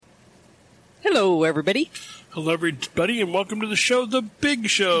Hello, everybody. Hello, everybody, and welcome to the show, The Big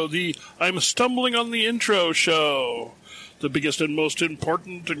Show, the I'm Stumbling on the Intro show, the biggest and most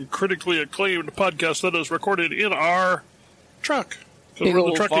important and critically acclaimed podcast that is recorded in our truck. So we're in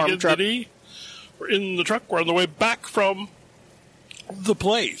the truck again today. We're in the truck. We're on the way back from the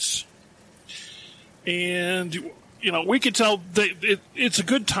place. And, you know, we could tell that it's a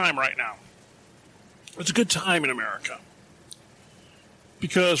good time right now. It's a good time in America.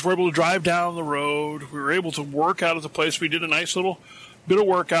 Because we're able to drive down the road. We were able to work out at the place. We did a nice little bit of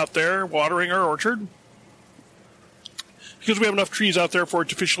work out there, watering our orchard. Because we have enough trees out there for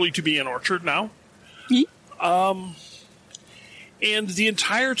it officially to be an orchard now. And the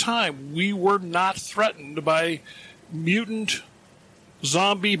entire time, we were not threatened by mutant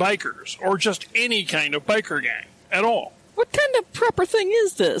zombie bikers or just any kind of biker gang at all. What kind of prepper thing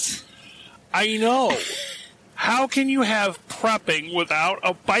is this? I know. How can you have prepping without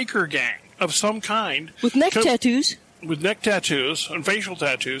a biker gang of some kind? With neck tattoos. With neck tattoos and facial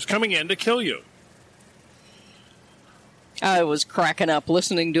tattoos coming in to kill you. I was cracking up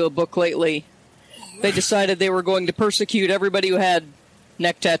listening to a book lately. They decided they were going to persecute everybody who had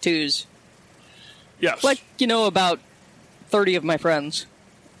neck tattoos. Yes. Like, you know, about 30 of my friends.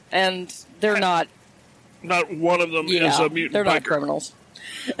 And they're not... Not one of them is a mutant they're biker. not criminals.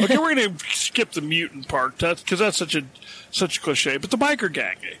 Okay, we're going to skip the mutant part, because that's such a cliche. But the biker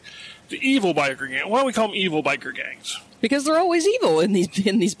gang, the evil biker gang. Why do we call them evil biker gangs? Because they're always evil in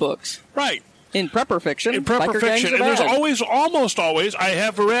these books. Right. In prepper fiction. In prepper fiction. And there's almost always, I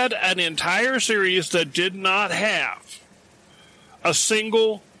have read an entire series that did not have a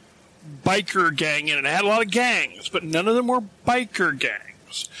single biker gang in it. It had a lot of gangs, but none of them were biker gangs.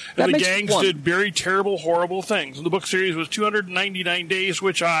 And the gangs did very terrible, horrible things. And the book series was 299 Days,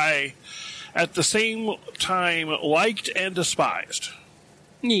 which I, at the same time, liked and despised.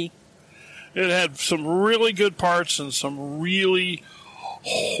 It had some really good parts and some really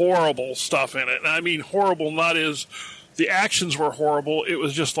horrible stuff in it. And I mean horrible not as the actions were horrible. It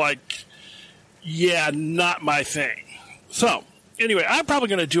was just like, yeah, not my thing. So, anyway, I'm probably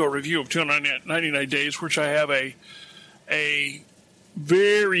going to do a review of 299 Days, which I have a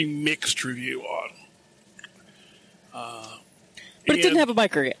very mixed review on. But it didn't have a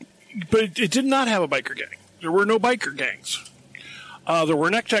biker gang. But it did not have a biker gang. There were no biker gangs. There were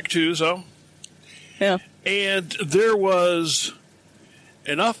neck tattoos, though. Yeah. And there was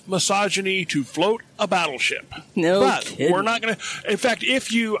enough misogyny to float a battleship. No But kidding. we're not going to... In fact,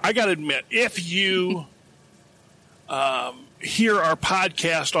 I got to admit, if you hear our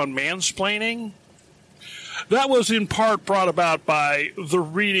podcast on mansplaining... That was in part brought about by the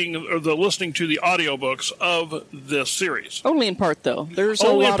reading or the listening to the audiobooks of this series. Only in part, though. There's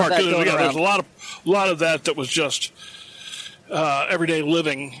Only a lot in part, of that going around. there's a lot of that was just everyday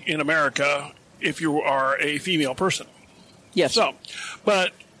living in America if you are a female person. Yes. So,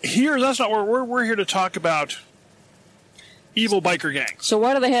 but here, that's not where we're here to talk about evil biker gangs. So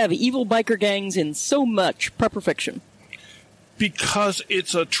why do they have evil biker gangs in so much prepper fiction? Because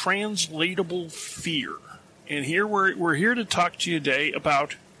it's a translatable fear. And here we're here to talk to you today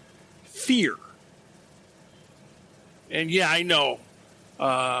about fear. And yeah, I know,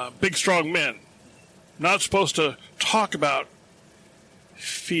 big strong men, not supposed to talk about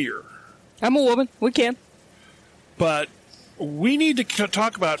fear. I'm a woman. We can. But we need to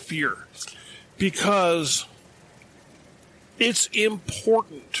talk about fear because it's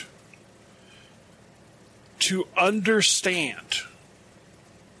important to understand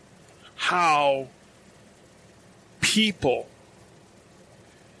how people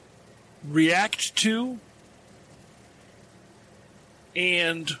react to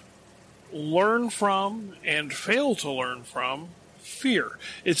and learn from and fail to learn from fear.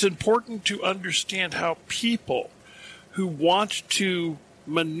 It's important to understand how people who want to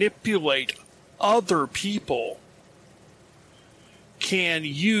manipulate other people can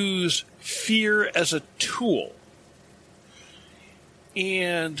use fear as a tool.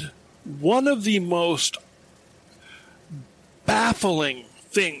 And one of the most baffling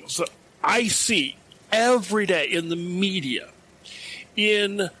things that I see every day in the media,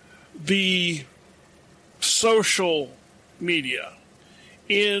 in the social media,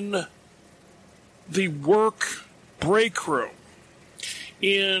 in the work break room,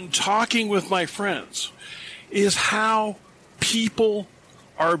 in talking with my friends, is how people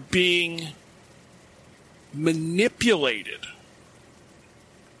are being manipulated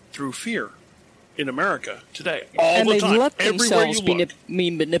through fear in America today. All the time. And they let Everywhere themselves you look. be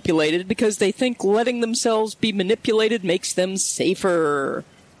manipulated because they think letting themselves be manipulated makes them safer.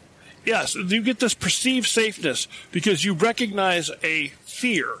 Yes, you get this perceived safeness because you recognize a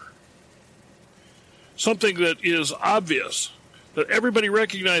fear something that is obvious, that everybody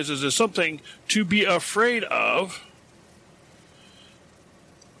recognizes as something to be afraid of,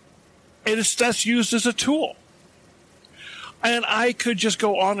 and that's used as a tool. And I could just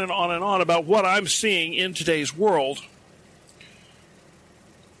go on and on and on about what I'm seeing in today's world.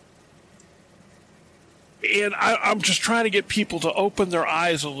 And I'm just trying to get people to open their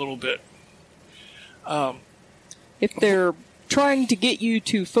eyes a little bit. If they're trying to get you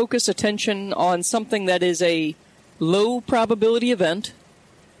to focus attention on something that is a low probability event,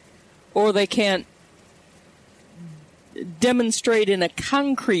 or they can't demonstrate in a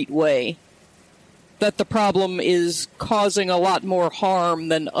concrete way that the problem is causing a lot more harm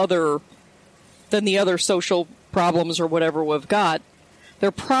than the other social problems or whatever we've got, they're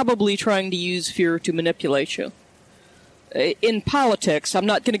probably trying to use fear to manipulate you. In politics, I'm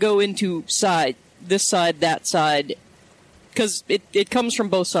not going to go into this side, that side, because it comes from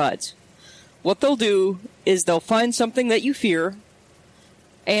both sides. What they'll do is they'll find something that you fear,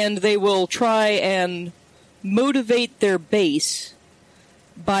 and they will try and motivate their base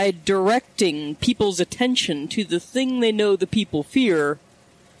by directing people's attention to the thing they know the people fear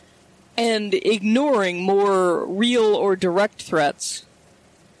and ignoring more real or direct threats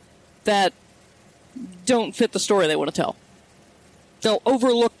that don't fit the story they want to tell. They'll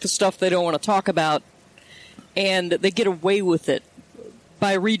overlook the stuff they don't want to talk about, and they get away with it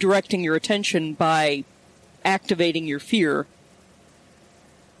by redirecting your attention by activating your fear,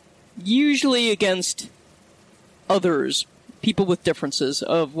 usually against others, people with differences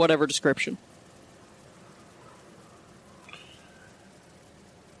of whatever description.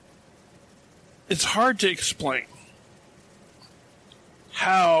 It's hard to explain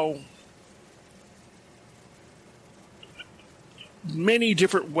how many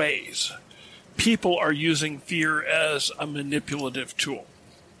different ways people are using fear as a manipulative tool.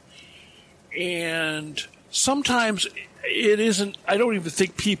 And sometimes it isn't, I don't even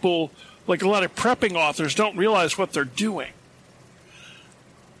think people, like a lot of prepping authors, don't realize what they're doing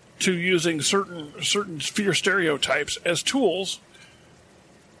to using certain fear stereotypes as tools.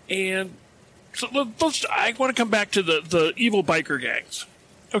 And so I want to come back to the evil biker gangs.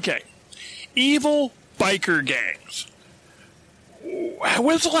 Okay. Evil biker gangs.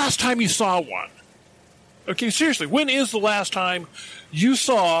 When's the last time you saw one? Okay, seriously, when is the last time you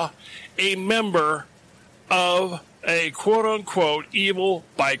saw a member of a quote-unquote evil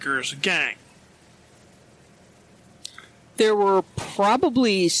bikers gang? There were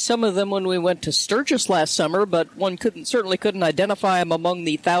probably some of them when we went to Sturgis last summer, but one certainly couldn't identify them among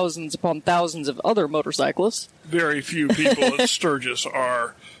the thousands upon thousands of other motorcyclists. Very few people at Sturgis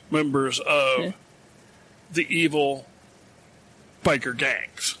are members of the evil biker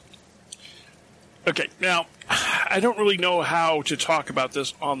gangs. Okay, now, I don't really know how to talk about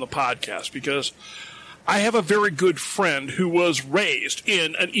this on the podcast because I have a very good friend who was raised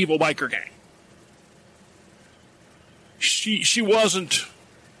in an evil biker gang. She wasn't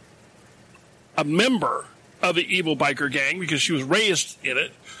a member of the evil biker gang because she was raised in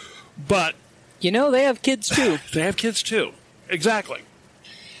it, but... You know, they have kids too. They have kids too. Exactly.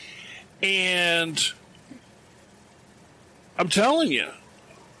 And I'm telling you,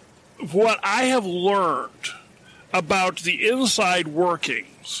 what I have learned about the inside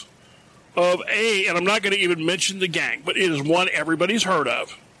workings of and I'm not going to even mention the gang, but it is one everybody's heard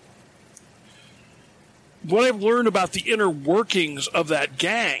of. What I've learned about the inner workings of that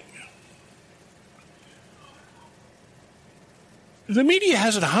gang, the media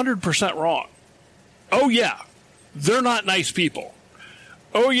has it 100% wrong. Oh yeah, they're not nice people.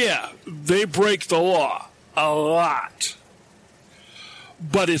 Oh yeah, they break the law a lot.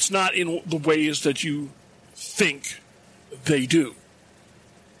 But it's not in the ways that you think they do.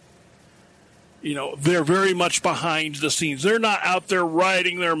 You know, they're very much behind the scenes. They're not out there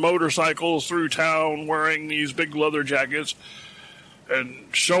riding their motorcycles through town wearing these big leather jackets and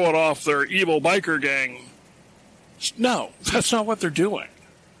showing off their evil biker gang. No, that's not what they're doing.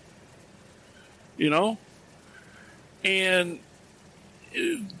 You know? And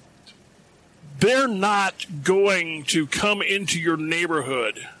they're not going to come into your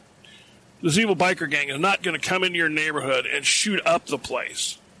neighborhood. This evil biker gang is not going to come into your neighborhood and shoot up the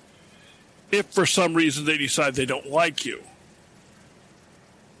place if for some reason they decide they don't like you.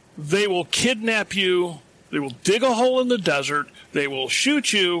 They will kidnap you, they will dig a hole in the desert, they will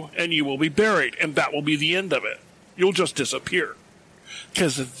shoot you, and you will be buried, and that will be the end of it. You'll just disappear.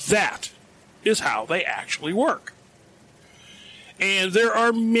 Because that is how they actually work. And there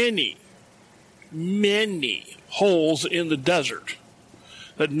are many holes in the desert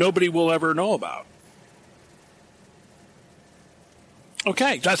that nobody will ever know about.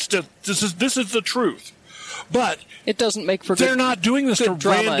 Okay, this is the truth. But it doesn't make for they're not doing this to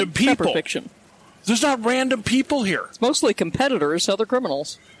random people. Fiction. There's not random people here. It's mostly competitors, other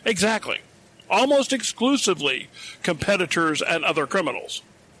criminals. Exactly. Almost exclusively competitors and other criminals.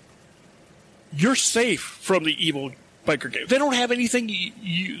 You're safe from the evil biker gang. They don't have anything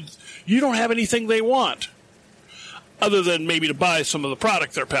you don't have anything they want, other than maybe to buy some of the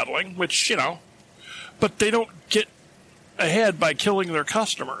product they're peddling, which, you know, but they don't get ahead by killing their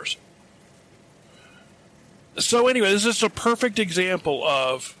customers. So anyway, this is a perfect example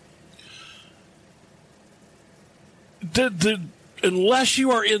of unless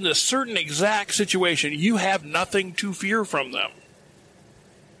you are in this certain exact situation, you have nothing to fear from them.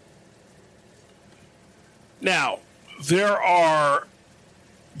 Now, there are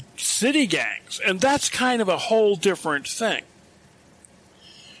city gangs, and that's kind of a whole different thing.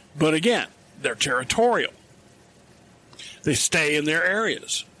 But again, they're territorial. They stay in their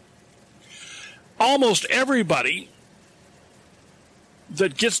areas. Almost everybody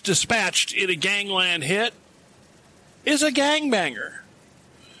that gets dispatched in a gangland hit is a gangbanger.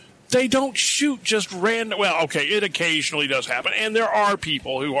 They don't shoot just random. Well, okay, it occasionally does happen, and there are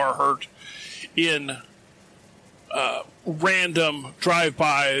people who are hurt in random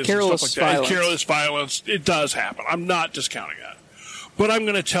drive-bys, careless and stuff like violence. that. Careless violence. It does happen. I'm not discounting that, but I'm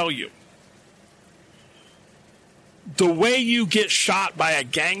going to tell you, the way you get shot by a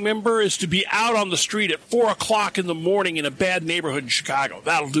gang member is to be out on the street at 4 o'clock in the morning in a bad neighborhood in Chicago.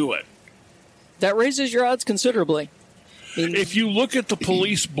 That'll do it. That raises your odds considerably. If you look at the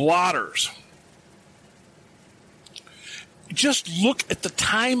police blotters, just look at the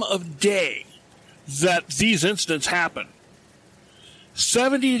time of day that these incidents happen.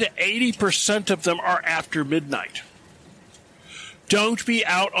 70 to 80% of them are after midnight. Don't be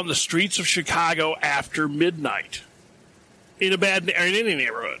out on the streets of Chicago after midnight in in any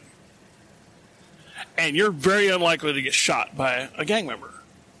neighborhood, and you're very unlikely to get shot by a gang member.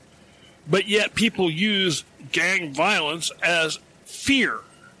 But yet people use gang violence as fear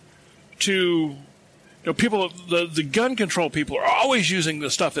to, you know, people, the gun control people are always using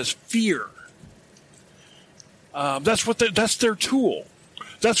this stuff as fear. That's their tool.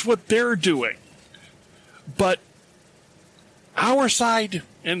 That's what they're doing. But our side,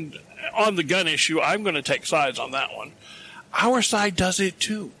 and on the gun issue, I'm going to take sides on that one. Our side does it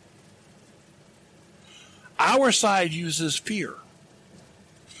too. Our side uses fear.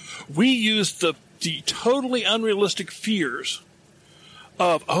 We use the totally unrealistic fears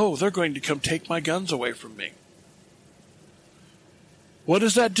of, oh, they're going to come take my guns away from me. What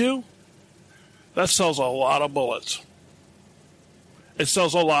does that do? That sells a lot of bullets. It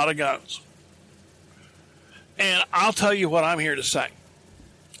sells a lot of guns. And I'll tell you what I'm here to say.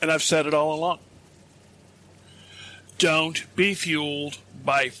 And I've said it all along. Don't be fueled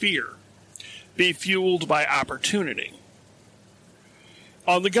by fear. Be fueled by opportunity.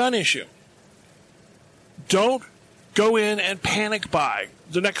 On the gun issue, don't go in and panic buy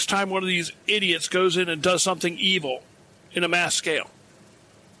the next time one of these idiots goes in and does something evil in a mass scale.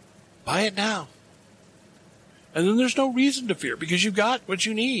 Buy it now. And then there's no reason to fear because you've got what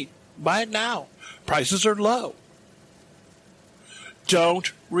you need. Buy it now. Prices are low.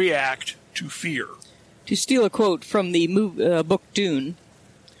 Don't react to fear. To steal a quote from the book Dune,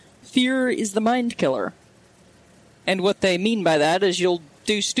 fear is the mind killer. And what they mean by that is you'll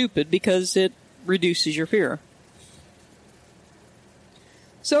do stupid because it reduces your fear.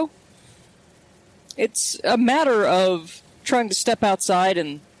 So, it's a matter of trying to step outside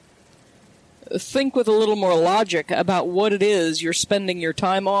and think with a little more logic about what it is you're spending your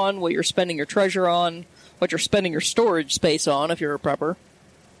time on, what you're spending your treasure on, what you're spending your storage space on if you're a prepper.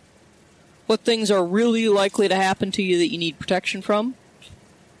 What things are really likely to happen to you that you need protection from.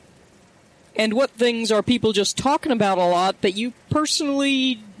 And what things are people just talking about a lot but you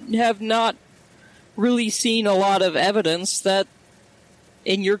personally have not really seen a lot of evidence that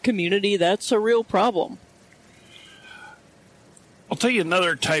in your community that's a real problem. I'll tell you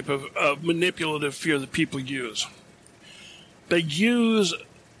another type of manipulative fear that people use. They use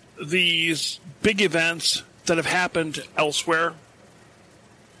these big events that have happened elsewhere.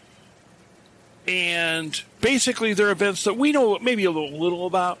 And basically they're events that we know maybe a little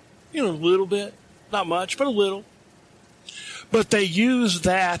about. You know, a little bit. Not much, but a little. But they use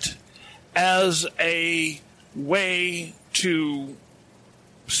that as a way to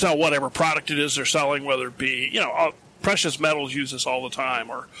sell whatever product it is they're selling, whether it be, you know, precious metals use this all the time,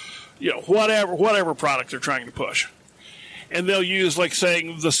 or, you know, whatever product they're trying to push. And they'll use, like,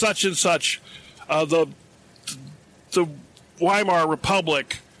 saying the such and such, the Weimar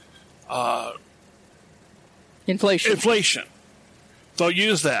Republic inflation. They'll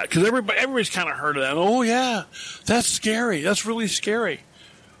use that because everybody's kind of heard of that. Oh, yeah, that's scary. That's really scary.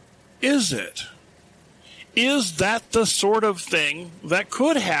 Is it? Is that the sort of thing that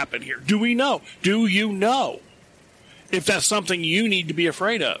could happen here? Do we know? Do you know if that's something you need to be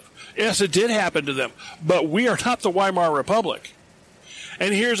afraid of? Yes, it did happen to them, but we are not the Weimar Republic.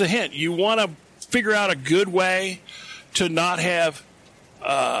 And here's a hint. You want to figure out a good way to not have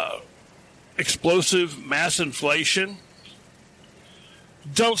explosive mass inflation?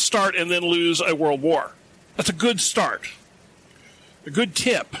 Don't start and then lose a world war. That's a good start. A good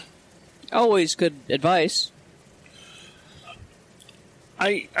tip. Always good advice.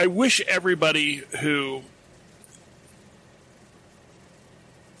 I wish everybody who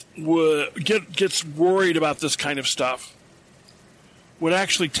gets worried about this kind of stuff would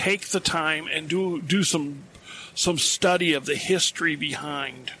actually take the time and do some study of the history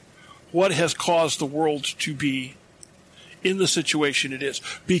behind what has caused the world to be in the situation it is,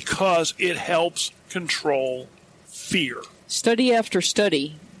 because it helps control fear. Study after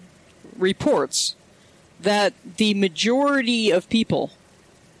study reports that the majority of people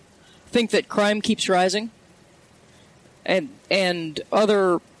think that crime keeps rising, and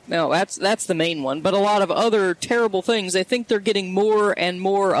other, no, that's the main one, but a lot of other terrible things. They think they're getting more and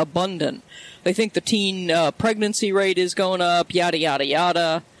more abundant. They think the teen pregnancy rate is going up, yada, yada,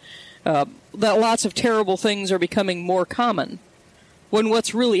 yada. That lots of terrible things are becoming more common, when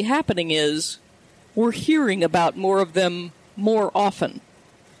what's really happening is we're hearing about more of them more often.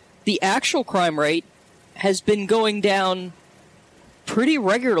 The actual crime rate has been going down pretty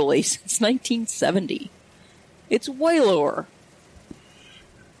regularly since 1970. It's way lower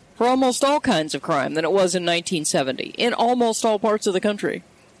for almost all kinds of crime than it was in 1970, in almost all parts of the country.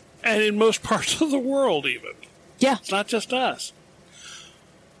 And in most parts of the world, even. Yeah. It's not just us.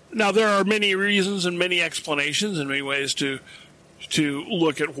 Now, there are many reasons and many explanations and many ways to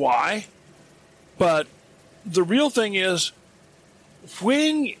look at why. But the real thing is,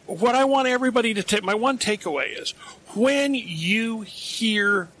 what I want everybody to take, my one takeaway is, when you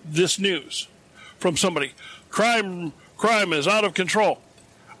hear this news from somebody, crime is out of control,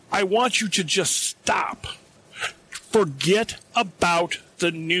 I want you to just stop. Forget about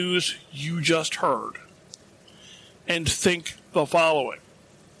the news you just heard and think the following.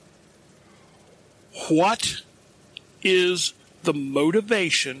 What is the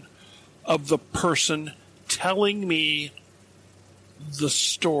motivation of the person telling me the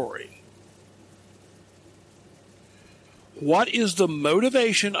story? What is the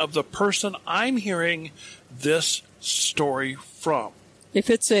motivation of the person I'm hearing this story from? If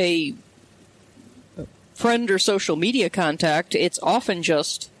it's a friend or social media contact, it's often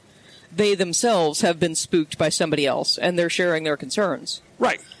just they themselves have been spooked by somebody else and they're sharing their concerns.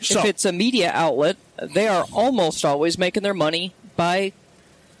 Right. So, if it's a media outlet, they are almost always making their money by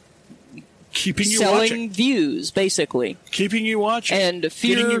keeping you selling watching. Views, basically. Keeping you watching. And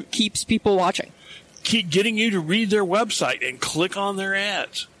fear keeps people watching. Keep getting you to read their website and click on their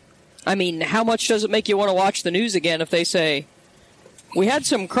ads. I mean, how much does it make you want to watch the news again if they say, we had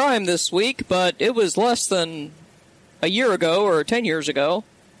some crime this week, but it was less than a year ago or 10 years ago?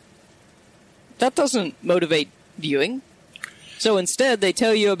 That doesn't motivate viewing. So instead, they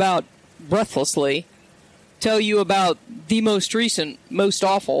tell you about, breathlessly, tell you about the most recent, most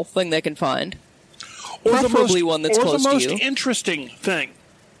awful thing they can find. Or preferably one that's close to you. Or the most interesting thing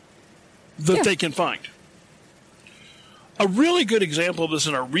that they can find. A really good example of this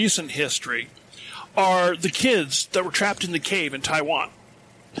in our recent history are the kids that were trapped in the cave in Taiwan.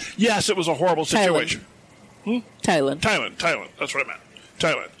 Yes, it was a horrible situation. Thailand. That's what I meant.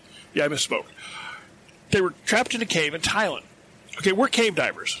 Thailand. Yeah, I misspoke. They were trapped in a cave in Thailand. Okay, we're cave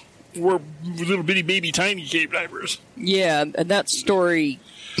divers. We're little bitty baby tiny cave divers. Yeah, and that story...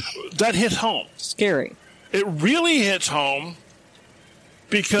 that hits home. Scary. It really hits home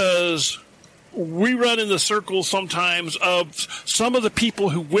because we run in the circle sometimes of some of the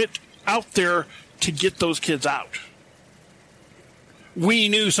people who went out there to get those kids out. We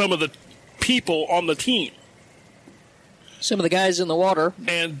knew some of the people on the team. Some of the guys in the water.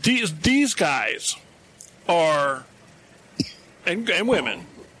 And these guys are, and women,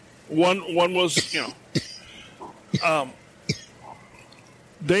 one was,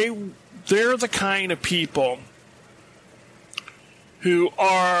 they're the kind of people who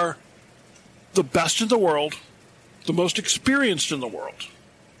are the best in the world, the most experienced in the world.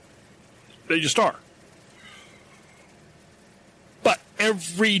 They just are. But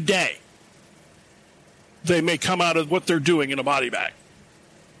every day, they may come out of what they're doing in a body bag.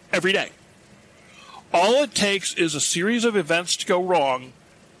 Every day. All it takes is a series of events to go wrong,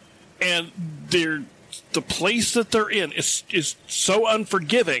 and they're the place that they're in is so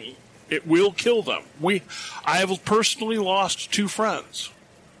unforgiving, it will kill them. I have personally lost 2 friends.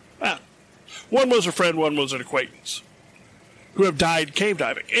 One was a friend, one was an acquaintance, who have died cave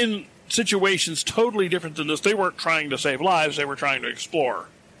diving in situations totally different than this. They weren't trying to save lives, they were trying to explore.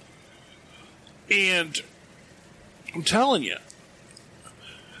 And I'm telling you,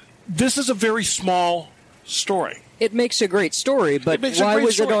 this is a very small story. It makes a great story, but why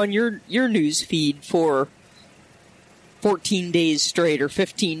was it on your news feed for 14 days straight or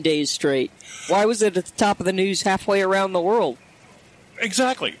 15 days straight? Why was it at the top of the news halfway around the world?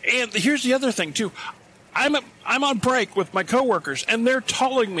 Exactly. And here's the other thing, too. I'm on break with my coworkers, and they're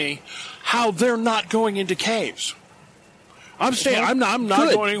telling me how they're not going into caves. I'm staying. I'm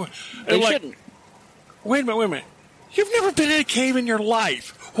not going anywhere. They shouldn't. Wait a minute. You've never been in a cave in your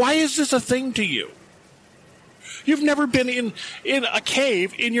life. Why is this a thing to you? You've never been in a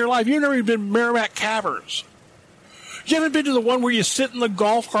cave in your life. You've never even been Merrimack Caverns. You haven't been to the one where you sit in the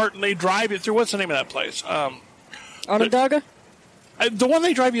golf cart and they drive you through. What's the name of that place? Onondaga? The one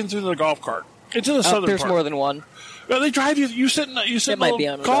they drive you through the golf cart. It's in the southern there's part. More than one. Well, they drive you. You sit in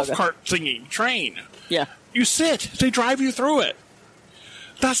the golf cart thingy train. Yeah. You sit. They drive you through it.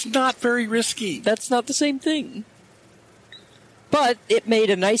 That's not very risky. That's not the same thing. But it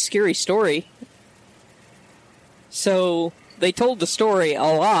made a nice, scary story. So they told the story a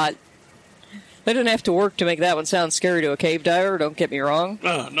lot. They didn't have to work to make that one sound scary to a cave diver, don't get me wrong.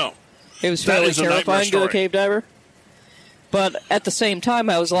 No. It was fairly terrifying to a cave diver. But at the same time,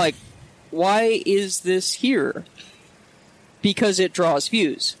 I was like, why is this here? Because it draws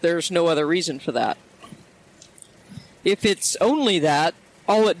views. There's no other reason for that. If it's only that,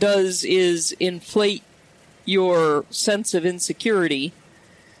 all it does is inflate your sense of insecurity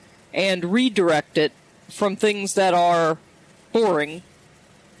and redirect it from things that are boring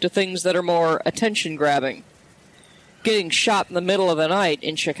to things that are more attention-grabbing. Getting shot in the middle of the night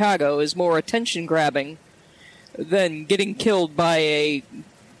in Chicago is more attention-grabbing than getting killed by a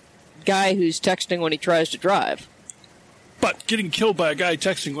guy who's texting when he tries to drive. But getting killed by a guy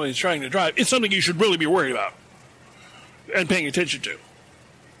texting when he's trying to drive is something you should really be worried about and paying attention to.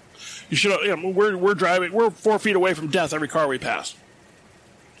 You should. We're driving. We're 4 feet away from death every car we pass.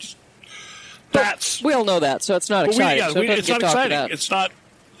 We all know that, so it's not exciting. It's not exciting. It's not.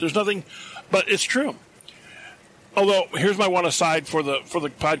 There's nothing, but it's true. Although here's my one aside for the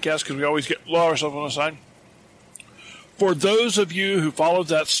podcast, because we always lower ourselves on the side. For those of you who followed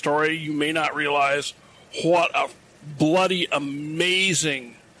that story, you may not realize what a bloody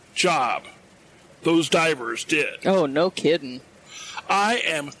amazing job those divers did. Oh, no kidding. I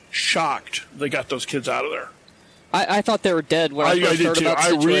am shocked they got those kids out of there. I thought they were dead when I first heard about the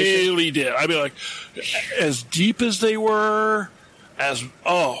situation. I really did. I mean, like, as deep as they were,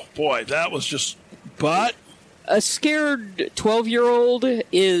 oh boy, that was just, but... A scared 12-year-old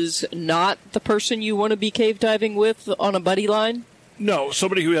is not the person you want to be cave diving with on a buddy line? No,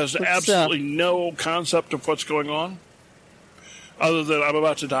 somebody who has absolutely no concept of what's going on, other than I'm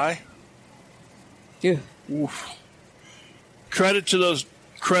about to die. Yeah. Oof. Credit to those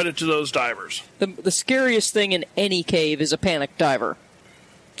divers. The scariest thing in any cave is a panic diver.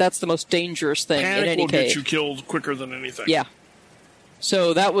 That's the most dangerous thing in any cave. Panic will get you killed quicker than anything. Yeah.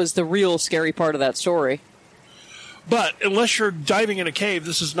 So that was the real scary part of that story. But unless you're diving in a cave,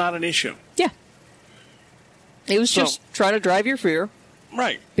 this is not an issue. Yeah. It was just try to drive your fear.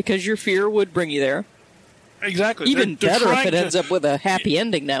 Right. Because your fear would bring you there. Exactly. Even better if it ends up with a happy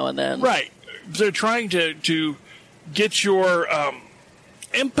ending now and then. Right. They're trying to get your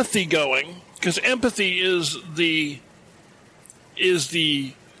empathy going, because empathy is the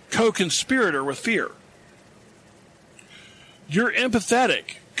co-conspirator with fear. You're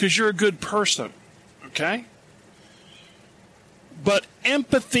empathetic because you're a good person, okay? But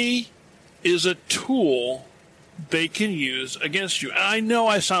empathy is a tool they can use against you. And I know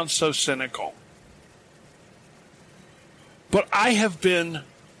I sound so cynical, but I have been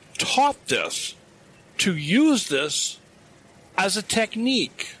taught this, to use this as a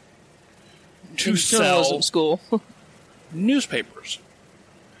technique to sell school. newspapers.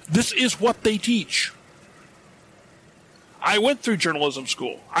 This is what they teach. I went through journalism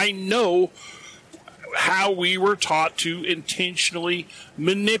school. I know how we were taught to intentionally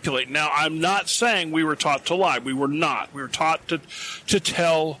manipulate. Now, I'm not saying we were taught to lie. We were not. We were taught to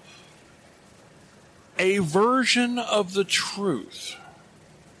tell a version of the truth.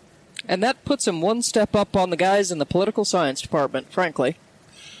 And that puts them one step up on the guys in the political science department, frankly.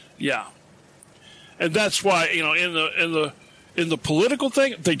 Yeah. And that's why, in the political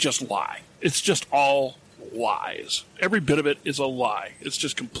thing, they just lie. It's just all lies. Every bit of it is a lie. It's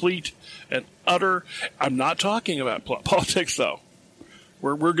just complete and utter. I'm not talking about politics, though.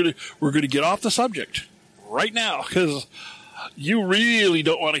 We're gonna get off the subject right now because you really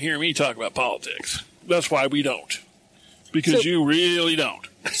don't want to hear me talk about politics. That's why we don't. Because you really don't.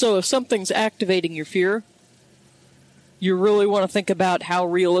 So if something's activating your fear, you really want to think about how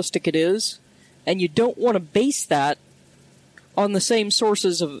realistic it is, and you don't want to base that on the same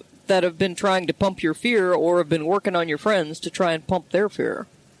sources that have been trying to pump your fear or have been working on your friends to try and pump their fear.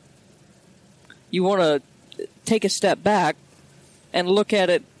 You want to take a step back and look at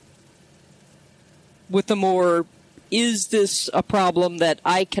it with the more, is this a problem that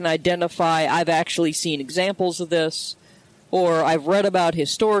I can identify? I've actually seen examples of this, or I've read about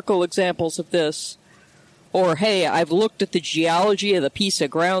historical examples of this, or hey, I've looked at the geology of the piece of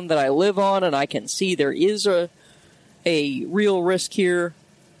ground that I live on and I can see there is a real risk here.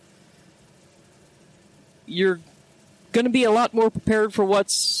 You're going to be a lot more prepared for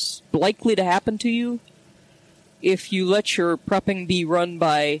what's likely to happen to you if you let your prepping be run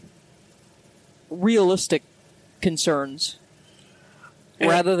by realistic concerns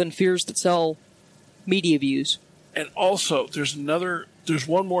rather than fears that sell media views. And also, there's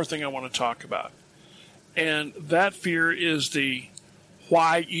one more thing I want to talk about. And that fear is the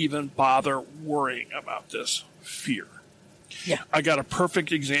why even bother worrying about this fear. Yeah. I got a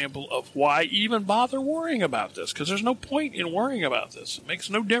perfect example of why even bother worrying about this, because there's no point in worrying about this. It makes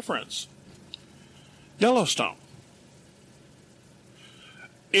no difference. Yellowstone.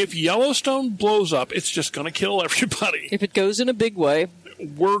 If Yellowstone blows up, it's just going to kill everybody. If it goes in a big way,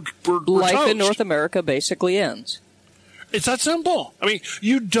 we're life toast. in North America basically ends. It's that simple. I mean,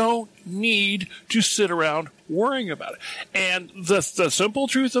 you don't need to sit around worrying about it. And the simple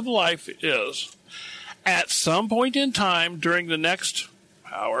truth of life is, at some point in time during the next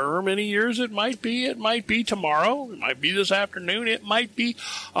however many years it might be tomorrow, it might be this afternoon, it might be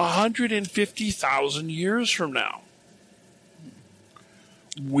 150,000 years from now.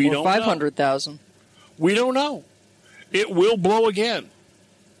 We don't know. 500,000. We don't know. It will blow again.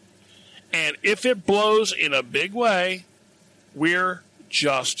 And if it blows in a big way, we're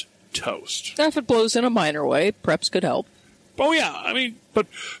just toast. If it blows in a minor way, preps could help. Oh, yeah. I mean, but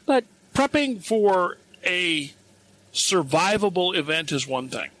prepping for a survivable event is one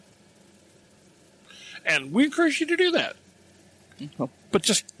thing. And we encourage you to do that. Mm-hmm. But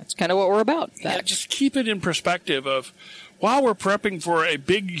that's kind of what we're about. Yeah, just keep it in perspective of, while we're prepping for a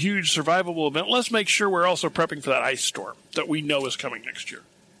big, huge survivable event, let's make sure we're also prepping for that ice storm that we know is coming next year.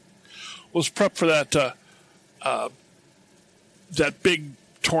 Let's prep for that big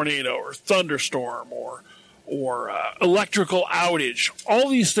tornado or thunderstorm or electrical outage. All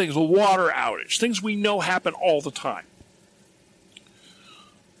these things, a water outage, things we know happen all the time.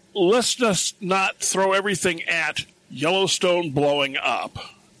 Let's just not throw everything at Yellowstone blowing up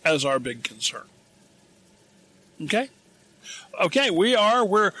as our big concern. Okay? Okay, we are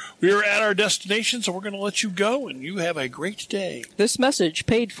at our destination, so we're going to let you go, and you have a great day. This message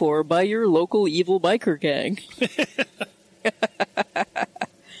paid for by your local evil biker gang.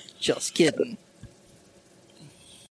 Just kidding.